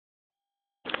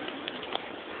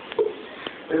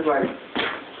It's like,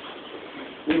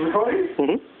 you recording?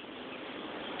 Mm-hmm.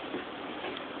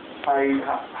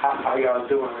 How y'all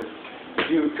doing?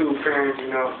 YouTube fans, you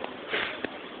know,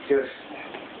 just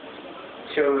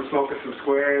chilling, smoking some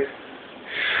squares.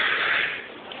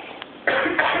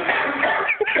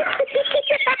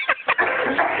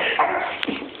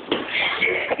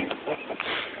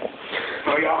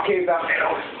 So y'all kids out there,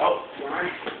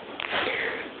 right?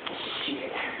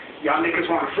 Shit. Y'all niggas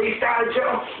want to freestyle,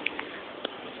 Joe?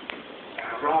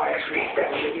 Raw ass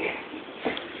freestyle, nigga.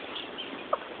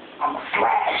 I'ma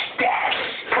flash dash,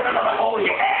 put another hole in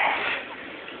your ass.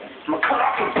 I'ma cut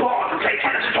off your balls and play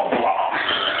tennis with your balls.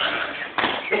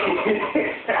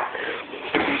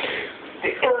 The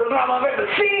illest rhyme I've ever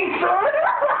seen, son.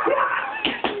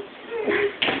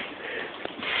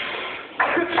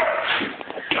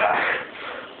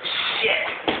 Shit.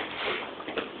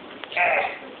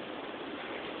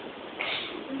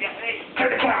 Turn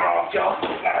the camera off, Joe.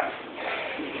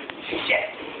 Shit.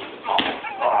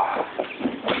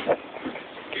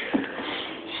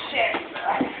 Shit.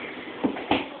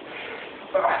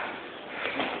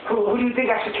 Who do you think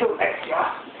I should kill next,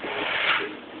 y'all?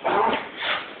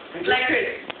 Black Chris.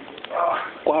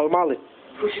 Guatemala.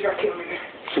 Who should I kill, nigga?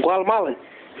 Guatemala.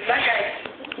 Black guy.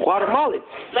 Guatemala.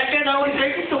 Black guys always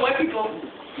racist to white people.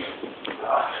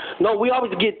 No, we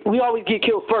always get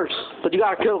killed first, but you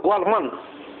gotta kill Guatemala.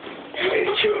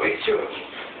 It's true.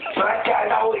 Black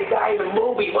guys always die in the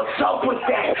movie. What's up with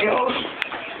that, Joe?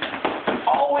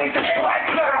 Always a black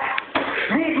guy.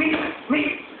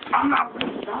 Me.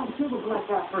 I'll kill the black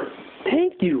guy first.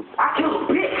 Thank you. I kill a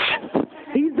bitch.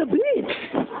 He's the bitch.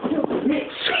 I kill the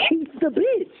bitch. He's the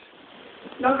bitch.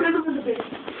 No, because it was a bitch.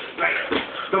 Like,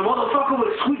 the motherfucker with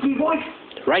a squeaky voice.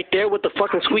 Right there with the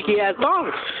fucking squeaky ass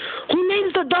dog. Who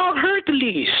names the dog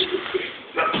Hercules?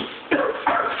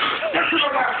 That's what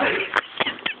I gotta say.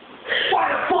 Why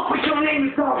the fuck was your name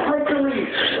is called Hercules?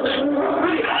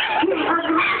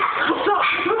 Hercules, what's up?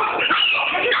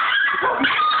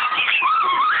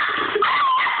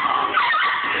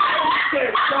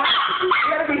 You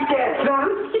gotta be dead, son.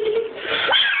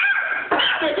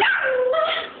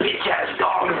 Bitch ass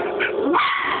dog.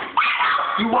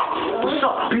 You what? What's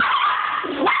up, bitch?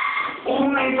 Who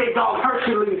named their dog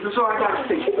Hercules? That's all I gotta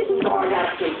say. That's all I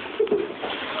gotta say.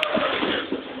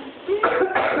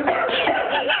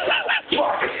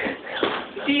 Fuck.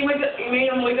 See, you made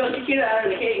him wake up to get out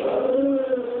of the cage.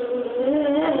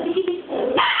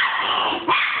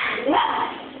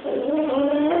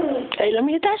 Hey, let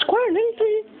me hit that square,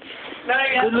 nigga. No,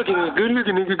 yeah. Good looking,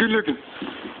 nigga. Good looking.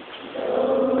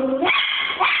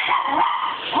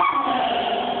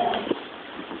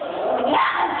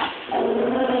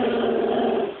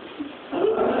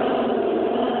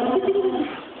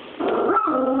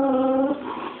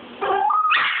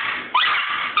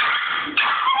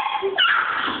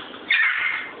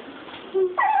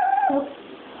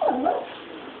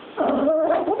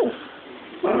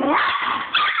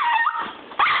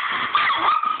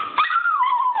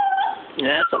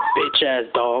 Yeah, that's a bitch ass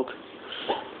dog.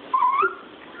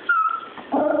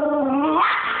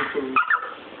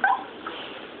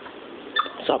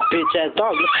 It's a bitch ass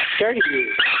dog. Look how scary he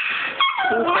is.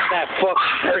 Look at that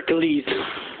fucking Hercules.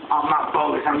 I'm not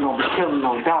bogus. I'm gonna be killing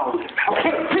no dog.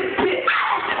 Okay, bitch.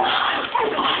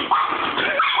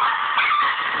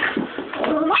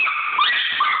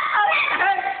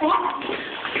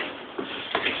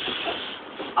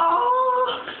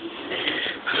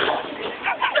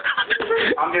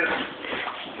 I'm just...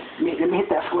 Let me hit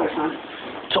that square, son.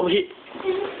 So hit.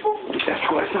 Hit that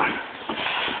square, son.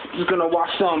 Just gonna watch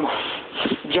some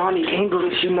Johnny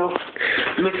English, you know.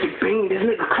 Mr. Bean, this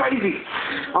nigga crazy.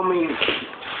 I mean,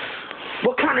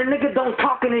 what kind of nigga don't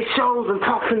talk in his shows and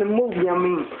talks in the movie? I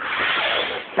mean,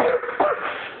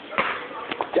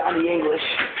 Johnny English.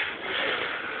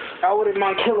 I wouldn't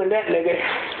mind killing that nigga.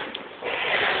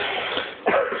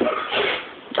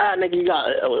 Ah, nigga, you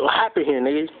got what happened here,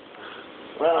 nigga?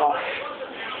 Well,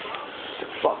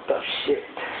 fucked up shit.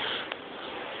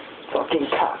 Fucking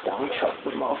cops, I don't trust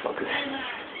the motherfuckers.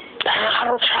 I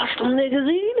don't trust them niggas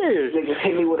either. Niggas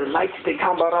hit me with a nightstick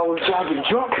talking about I was driving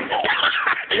drunk.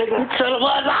 Nigga, Tell them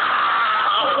what?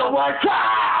 one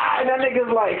time. That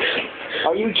nigga's like,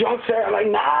 are you drunk, sir? I'm like,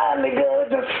 nah, nigga,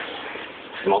 just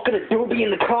smoking a doobie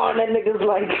in the car. And that nigga's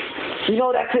like, you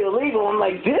know that's illegal. I'm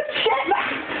like, this shit?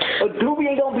 A doobie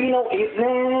ain't gonna be no,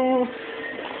 man.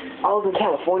 I was in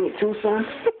California too, son.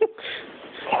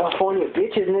 California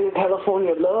bitches, nigga.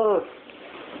 California love.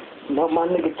 You know my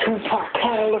nigga Tupac,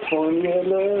 California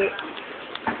love.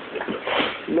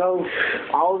 No,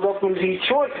 I was up in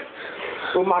Detroit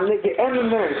with my nigga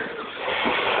Eminem.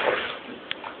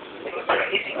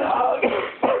 Crazy dog.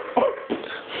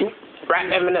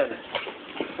 Eminem.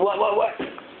 What?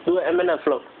 Do an Eminem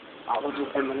flow. I was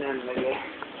with Eminem, nigga.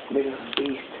 Nigga was a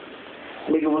beast.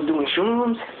 Nigga was doing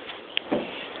shrooms.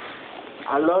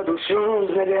 I love them shrooms,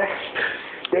 nigga.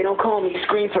 They don't call me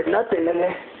Scream for nothing,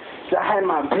 nigga. So I had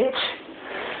my bitch.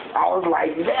 I was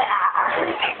like, yeah.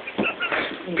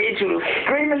 Bitch was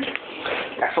screaming.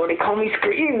 That's why they call me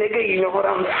Scream, nigga. You know what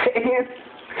I'm saying?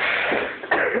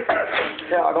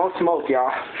 Y'all don't smoke,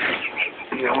 y'all.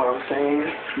 You know what I'm saying?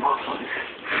 Motherfuckers.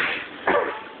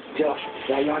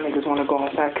 Y'all niggas wanna go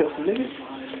outside kill some niggas?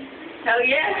 Hell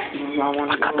yeah. Y'all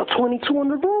wanna Got the 22 in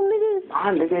the room, nigga.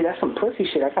 Ah, nigga, that's some pussy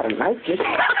shit. I got a knife, nigga.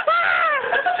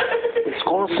 It's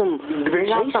on some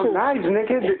Bring out some Jason. knives,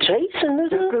 nigga. Jason,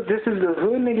 Just nigga. 'cause this is the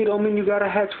hood, nigga, don't mean you gotta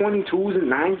have 22s and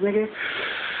 9s, nigga.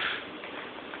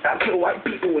 I kill white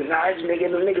people with knives,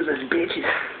 nigga. Them niggas is bitches.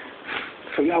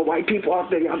 For y'all white people out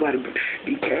there, y'all gotta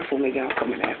be careful, nigga. I'm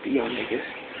coming after y'all niggas.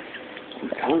 I'm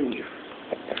telling you.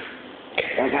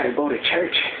 Y'all gotta go to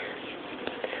church.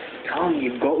 I'm telling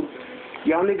you, go.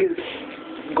 Y'all niggas,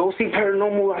 go see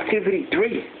Paranormal Activity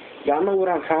 3. Y'all know what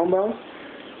I'm talking about?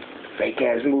 Fake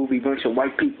ass movie, bunch of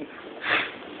white people.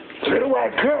 Little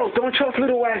ass girls, don't trust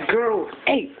little ass girls.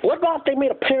 Hey, what about if they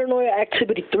made a Paranoia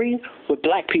Activity 3 with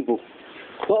black people?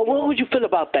 Well, what would you feel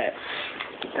about that?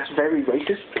 That's very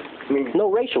racist. I mean,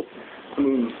 No racial. I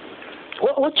mean,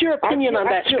 What's your opinion on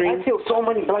that, Scream? I kill so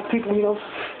many black people, you know.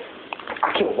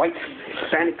 I kill whites,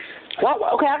 Hispanics.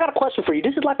 Okay, I got a question for you.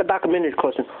 This is like a documentary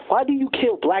question. Why do you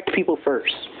kill black people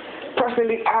first?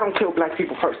 Personally, I don't kill black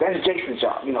people first. That's Jason's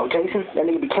job. You know, Jason, that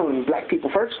nigga be killing black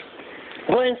people first.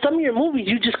 Well, in some of your movies,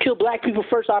 you just kill black people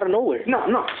first out of nowhere.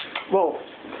 No. Well,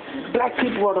 black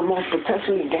people are the most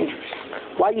potentially dangerous.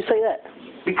 Why you say that?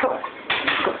 Because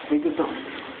niggas don't.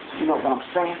 You know what I'm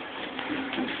saying?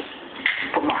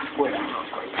 Put my square down real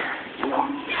quick. You know,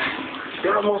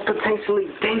 they're the most potentially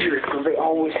dangerous because they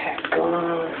always have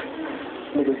guns.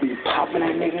 Niggas be popping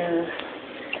at niggas.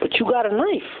 But you got a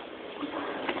knife.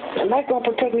 The knife don't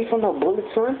protect me from no bullets,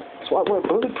 son. That's why we're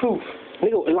bulletproof.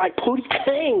 Nigga, like Pootie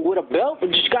Tang with a belt, but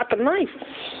just got the knife.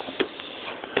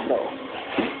 No.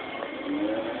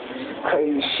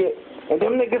 Crazy shit. And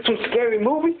them niggas from Scary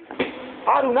Movie,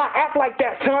 I do not act like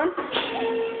that, son.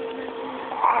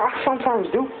 I sometimes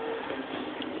do.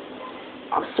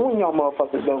 I'm suing y'all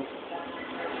motherfuckers, though.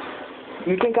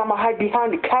 You think I'ma hide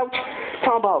behind the couch?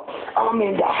 Talking about, I'm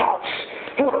in the house.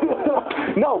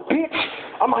 No, bitch.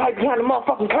 I'ma hide behind the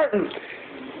motherfucking curtain.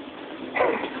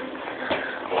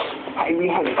 Hide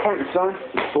behind the curtain, son.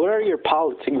 What are your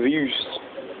politic views?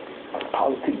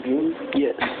 Politic views?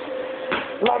 Yes.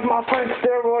 Like my friend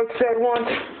Steroid said once,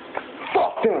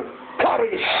 fuck them. Cut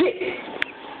it shit.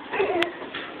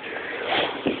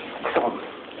 Some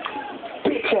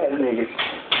bitch ass niggas.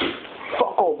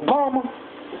 Fuck Obama.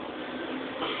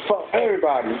 Fuck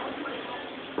everybody.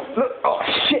 Look, oh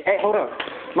shit, hey, hold up.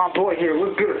 My boy here,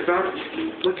 look good, son.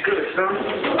 Look good, son.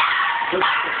 Look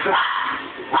good, son.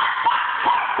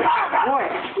 Boy.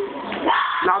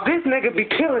 Now this nigga be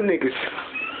killing niggas.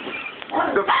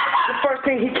 The first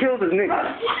thing he kills is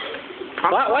niggas.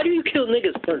 Why do you kill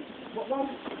niggas first?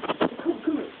 Come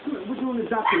here. We're doing a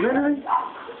documentary.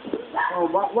 Oh,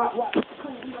 what?